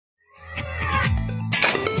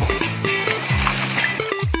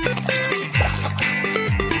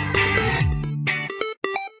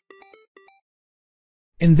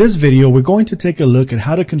In this video, we're going to take a look at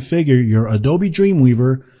how to configure your Adobe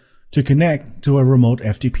Dreamweaver to connect to a remote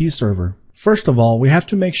FTP server. First of all, we have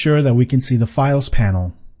to make sure that we can see the Files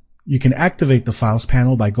panel. You can activate the Files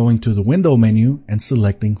panel by going to the Window menu and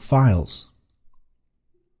selecting Files.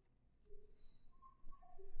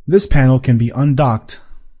 This panel can be undocked.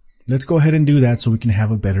 Let's go ahead and do that so we can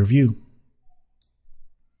have a better view.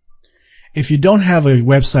 If you don't have a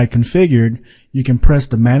website configured, you can press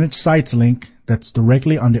the Manage Sites link that's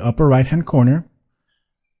directly on the upper right hand corner,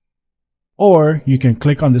 or you can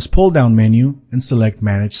click on this pull down menu and select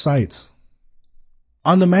Manage Sites.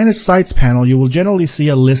 On the Manage Sites panel, you will generally see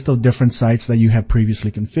a list of different sites that you have previously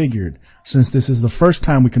configured. Since this is the first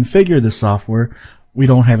time we configure the software, we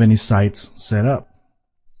don't have any sites set up.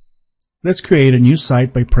 Let's create a new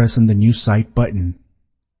site by pressing the New Site button.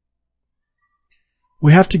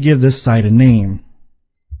 We have to give this site a name.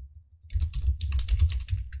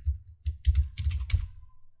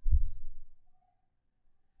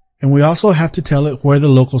 And we also have to tell it where the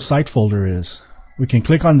local site folder is. We can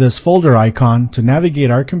click on this folder icon to navigate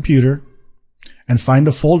our computer and find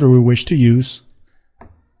the folder we wish to use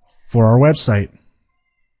for our website.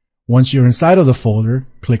 Once you're inside of the folder,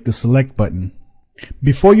 click the Select button.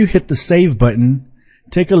 Before you hit the Save button,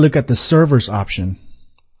 take a look at the Servers option.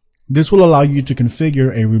 This will allow you to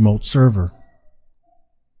configure a remote server.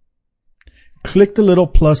 Click the little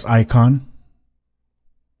plus icon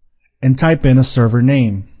and type in a server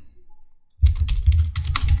name.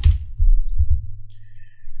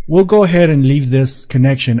 We'll go ahead and leave this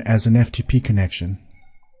connection as an FTP connection.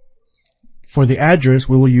 For the address,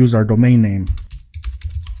 we will use our domain name.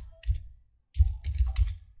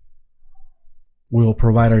 We will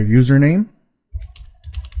provide our username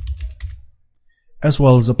as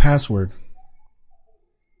well as a password.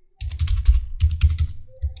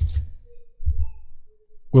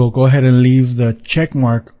 We'll go ahead and leave the check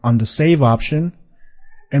mark on the Save option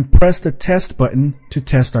and press the Test button to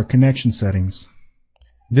test our connection settings.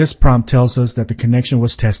 This prompt tells us that the connection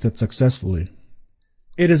was tested successfully.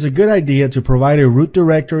 It is a good idea to provide a root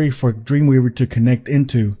directory for Dreamweaver to connect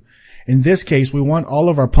into. In this case, we want all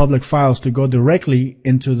of our public files to go directly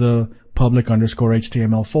into the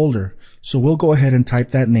public_HTML folder. So we'll go ahead and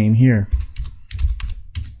type that name here.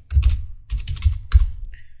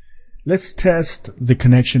 Let's test the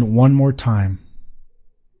connection one more time.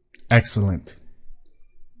 Excellent.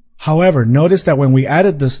 However, notice that when we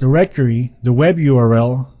added this directory, the web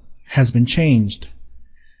URL has been changed.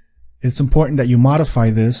 It's important that you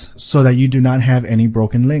modify this so that you do not have any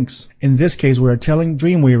broken links. In this case, we are telling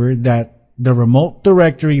Dreamweaver that the remote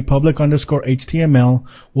directory public_HTML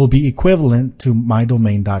will be equivalent to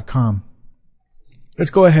mydomain.com. Let's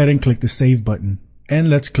go ahead and click the Save button. And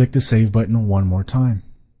let's click the Save button one more time.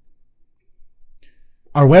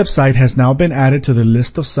 Our website has now been added to the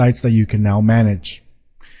list of sites that you can now manage.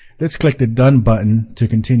 Let's click the Done button to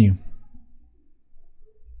continue.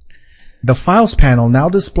 The Files panel now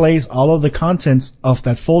displays all of the contents of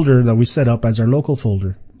that folder that we set up as our local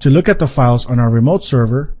folder. To look at the files on our remote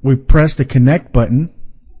server, we press the Connect button.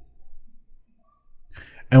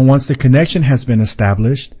 And once the connection has been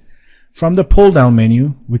established, from the pull-down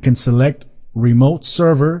menu, we can select Remote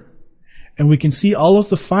Server, and we can see all of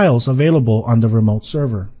the files available on the remote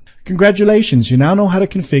server. Congratulations, you now know how to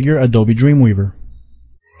configure Adobe Dreamweaver.